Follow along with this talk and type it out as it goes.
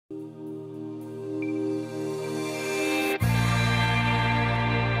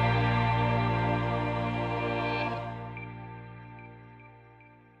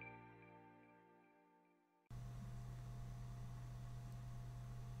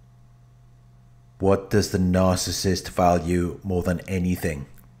What does the narcissist value more than anything?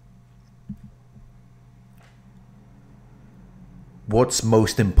 What's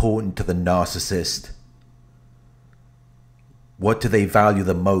most important to the narcissist? What do they value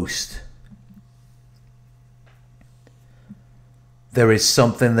the most? There is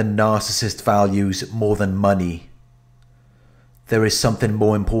something the narcissist values more than money. There is something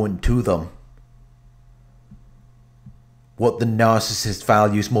more important to them. What the narcissist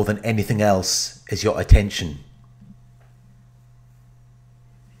values more than anything else is your attention.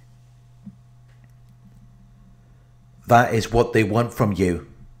 That is what they want from you.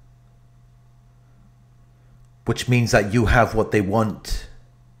 Which means that you have what they want.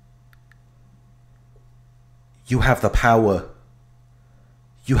 You have the power.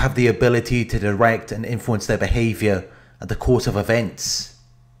 You have the ability to direct and influence their behavior and the course of events.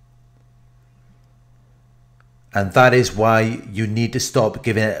 And that is why you need to stop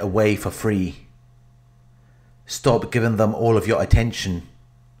giving it away for free. Stop giving them all of your attention.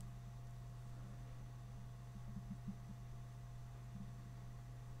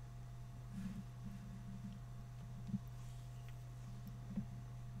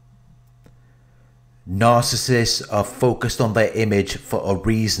 Narcissists are focused on their image for a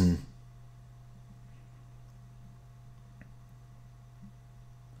reason.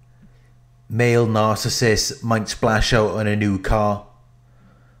 Male narcissists might splash out on a new car,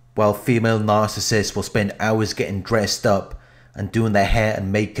 while female narcissists will spend hours getting dressed up and doing their hair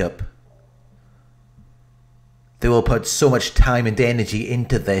and makeup. They will put so much time and energy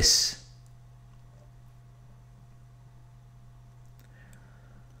into this.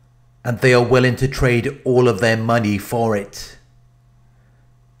 And they are willing to trade all of their money for it,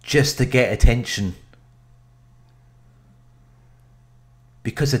 just to get attention.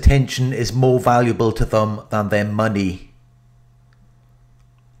 Because attention is more valuable to them than their money.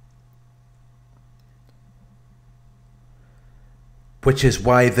 Which is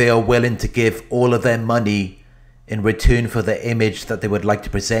why they are willing to give all of their money in return for the image that they would like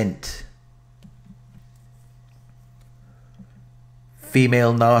to present.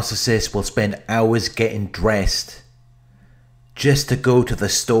 Female narcissists will spend hours getting dressed just to go to the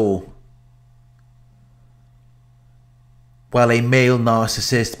store, while a male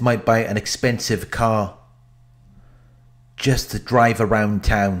narcissist might buy an expensive car just to drive around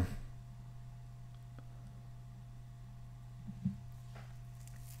town.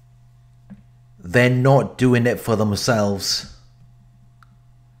 They're not doing it for themselves.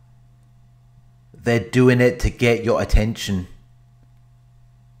 They're doing it to get your attention.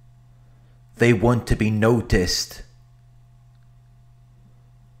 They want to be noticed.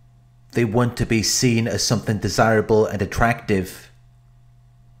 They want to be seen as something desirable and attractive,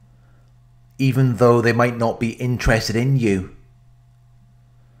 even though they might not be interested in you,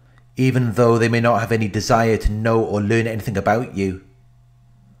 even though they may not have any desire to know or learn anything about you.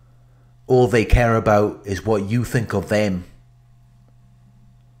 All they care about is what you think of them.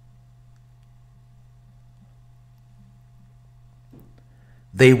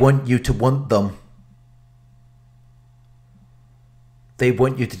 They want you to want them. They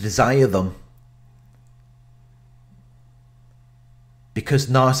want you to desire them. Because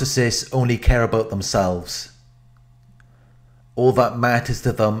narcissists only care about themselves. All that matters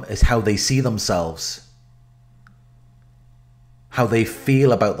to them is how they see themselves, how they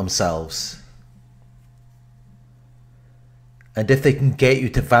feel about themselves. And if they can get you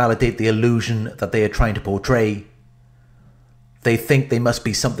to validate the illusion that they are trying to portray, they think they must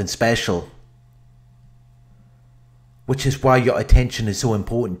be something special. Which is why your attention is so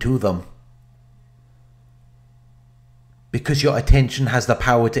important to them. Because your attention has the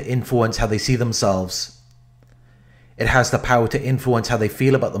power to influence how they see themselves. It has the power to influence how they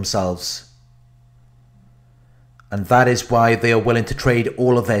feel about themselves. And that is why they are willing to trade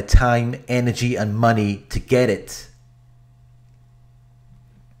all of their time, energy, and money to get it.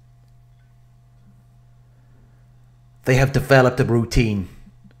 They have developed a routine,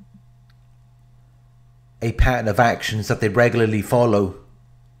 a pattern of actions that they regularly follow,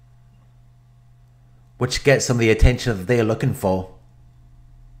 which gets them the attention that they are looking for.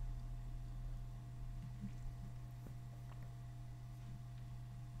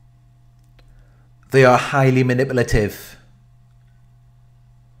 They are highly manipulative.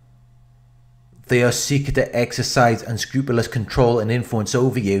 They are seeking to exercise unscrupulous control and influence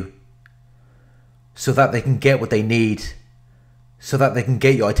over you, so that they can get what they need, so that they can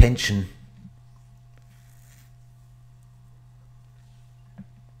get your attention.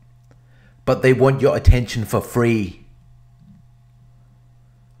 But they want your attention for free.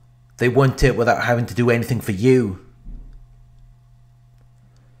 They want it without having to do anything for you.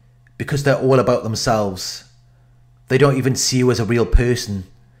 because they're all about themselves. They don't even see you as a real person.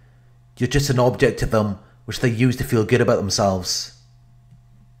 You're just an object to them which they use to feel good about themselves.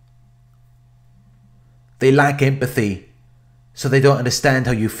 They lack empathy, so they don't understand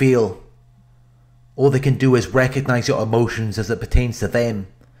how you feel. All they can do is recognize your emotions as it pertains to them,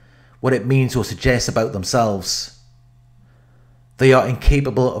 what it means or suggests about themselves. They are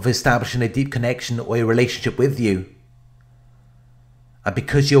incapable of establishing a deep connection or a relationship with you. And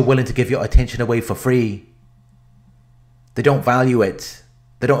because you're willing to give your attention away for free, they don't value it.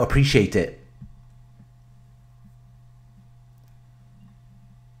 They don't appreciate it.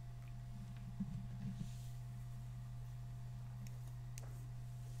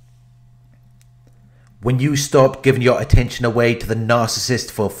 When you stop giving your attention away to the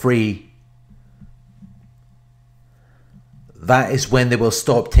narcissist for free, that is when they will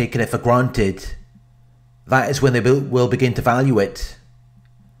stop taking it for granted. That is when they will begin to value it.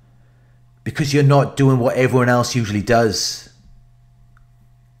 Because you're not doing what everyone else usually does.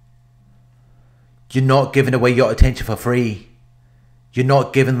 You're not giving away your attention for free. You're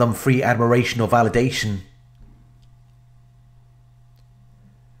not giving them free admiration or validation.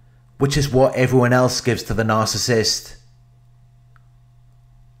 Which is what everyone else gives to the narcissist.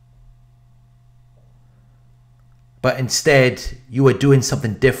 But instead, you are doing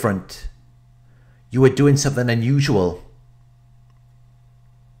something different. You are doing something unusual.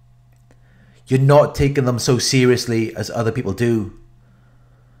 You're not taking them so seriously as other people do.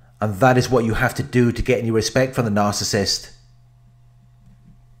 And that is what you have to do to get any respect from the narcissist.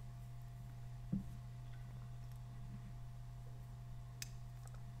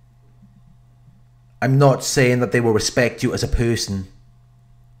 I'm not saying that they will respect you as a person,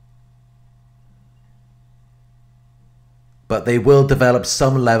 but they will develop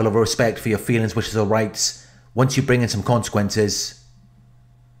some level of respect for your feelings, wishes or rights once you bring in some consequences.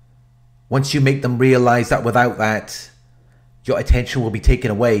 Once you make them realize that without that, your attention will be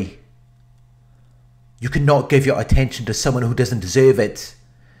taken away. You cannot give your attention to someone who doesn't deserve it.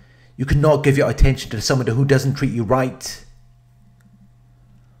 You cannot give your attention to someone who doesn't treat you right.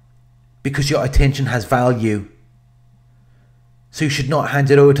 Because your attention has value. So you should not hand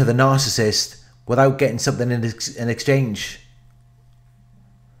it over to the narcissist without getting something in exchange.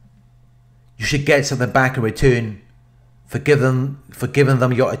 You should get something back in return for giving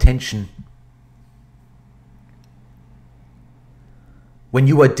them your attention. When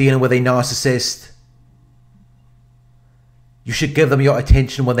you are dealing with a narcissist, you should give them your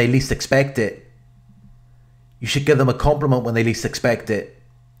attention when they least expect it. You should give them a compliment when they least expect it.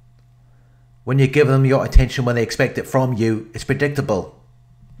 When you give them your attention when they expect it from you, it's predictable.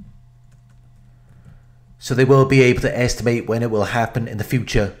 So they will be able to estimate when it will happen in the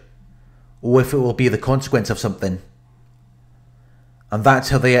future, or if it will be the consequence of something. And that's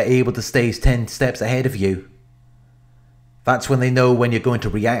how they are able to stay 10 steps ahead of you. That's when they know when you're going to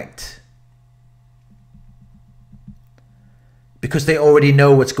react. Because they already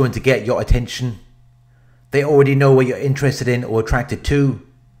know what's going to get your attention. They already know what you're interested in or attracted to.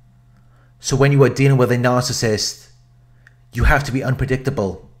 So when you are dealing with a narcissist, you have to be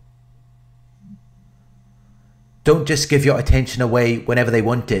unpredictable. Don't just give your attention away whenever they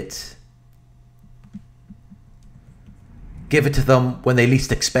want it. Give it to them when they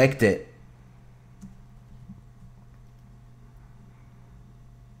least expect it.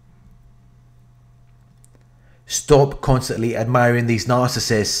 Stop constantly admiring these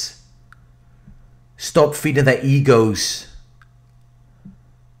narcissists. Stop feeding their egos.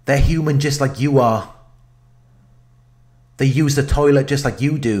 They're human just like you are. They use the toilet just like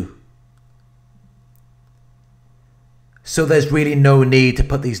you do. So there's really no need to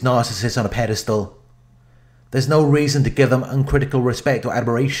put these narcissists on a pedestal. There's no reason to give them uncritical respect or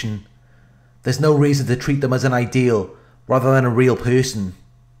admiration. There's no reason to treat them as an ideal rather than a real person.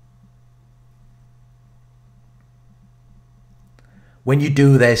 When you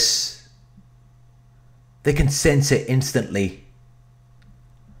do this, they can sense it instantly.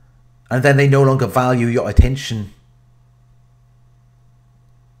 And then they no longer value your attention.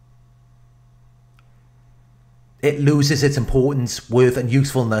 It loses its importance, worth and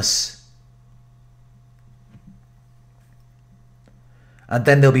usefulness. And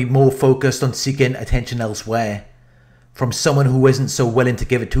then they'll be more focused on seeking attention elsewhere, from someone who isn't so willing to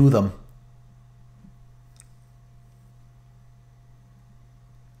give it to them.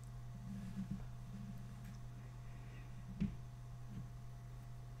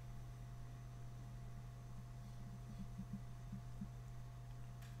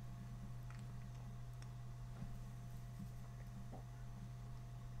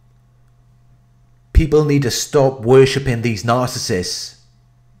 People need to stop worshipping these narcissists.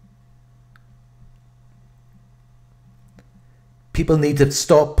 People need to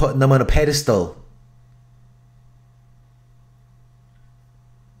stop putting them on a pedestal.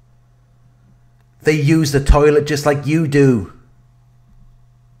 They use the toilet just like you do.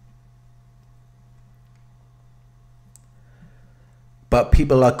 But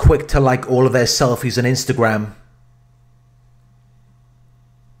people are quick to like all of their selfies on Instagram,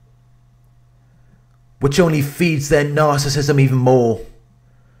 which only feeds their narcissism even more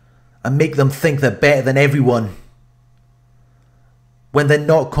and make them think they're better than everyone when they're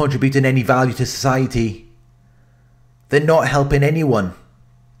not contributing any value to society. They're not helping anyone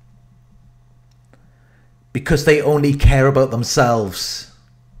because they only care about themselves.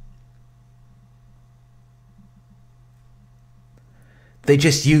 They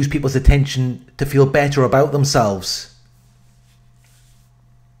just use people's attention to feel better about themselves.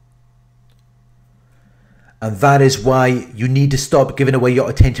 And that is why you need to stop giving away your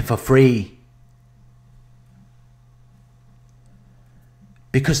attention for free.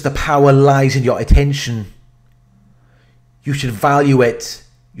 Because the power lies in your attention. You should value it.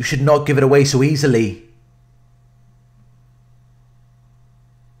 You should not give it away so easily.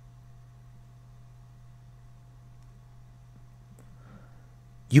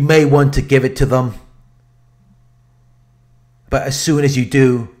 You may want to give it to them, but as soon as you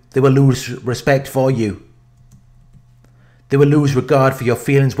do, they will lose respect for you. They will lose regard for your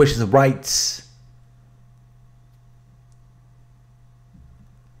feelings, wishes, and rights.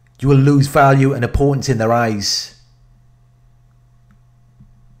 You will lose value and importance in their eyes.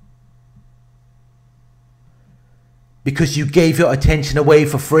 Because you gave your attention away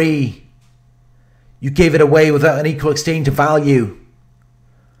for free. You gave it away without an equal exchange of value.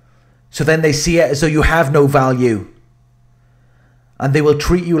 So then they see it as though you have no value. And they will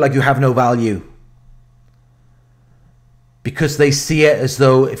treat you like you have no value. Because they see it as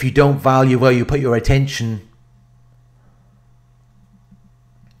though if you don't value where you put your attention,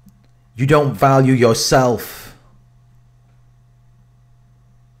 you don't value yourself.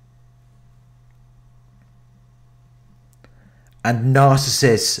 And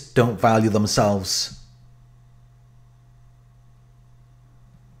narcissists don't value themselves.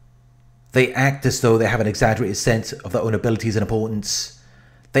 They act as though they have an exaggerated sense of their own abilities and importance.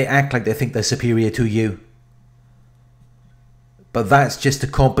 They act like they think they're superior to you. But that's just to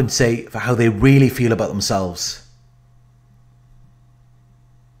compensate for how they really feel about themselves.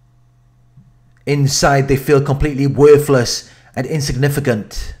 Inside, they feel completely worthless and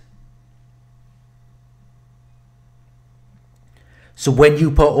insignificant. So when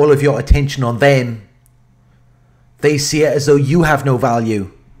you put all of your attention on them, they see it as though you have no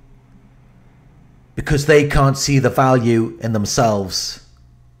value. Because they can't see the value in themselves.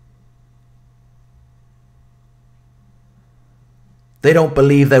 They don't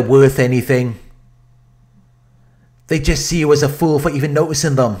believe they're worth anything. They just see you as a fool for even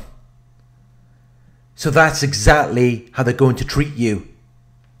noticing them. So that's exactly how they're going to treat you.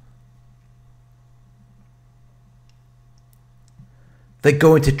 They're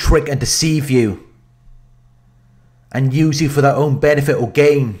going to trick and deceive you and use you for their own benefit or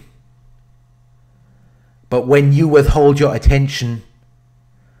gain. But when you withhold your attention,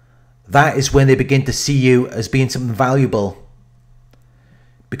 that is when they begin to see you as being something valuable.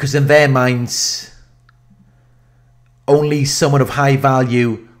 Because in their minds, only someone of high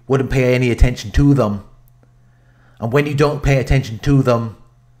value wouldn't pay any attention to them. And when you don't pay attention to them,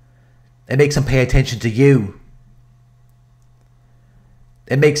 it makes them pay attention to you.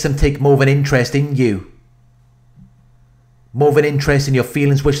 It makes them take more of an interest in you. More of an interest in your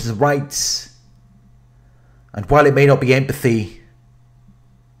feelings, wishes, and rights. And while it may not be empathy,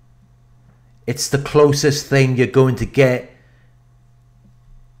 it's the closest thing you're going to get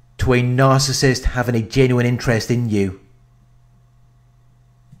to a narcissist having a genuine interest in you.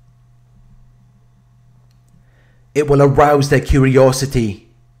 It will arouse their curiosity.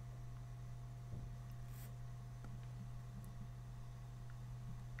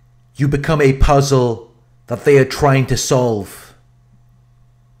 You become a puzzle that they are trying to solve.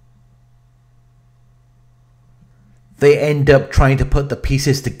 They end up trying to put the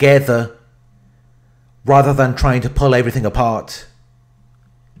pieces together rather than trying to pull everything apart.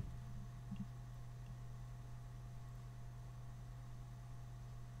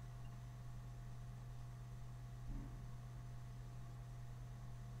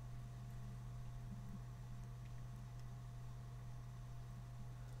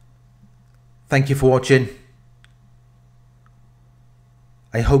 Thank you for watching.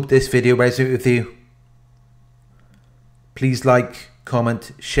 I hope this video resonated with you. Please like,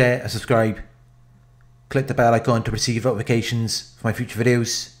 comment, share and subscribe. Click the bell icon to receive notifications for my future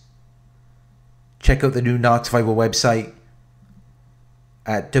videos. Check out the new Narc Survivor website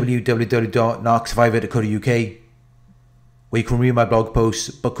at www.narcsurvivor.co.uk, where you can read my blog posts,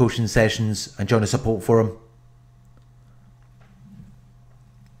 book coaching sessions, and join a support forum.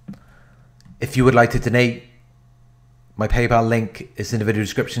 If you would like to donate, my PayPal link is in the video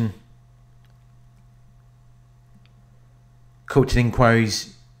description. Coaching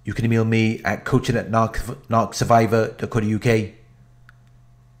inquiries, you can email me at coaching@narcsurvivor.co.uk.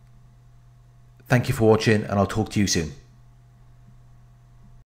 Thank you for watching, and I'll talk to you soon.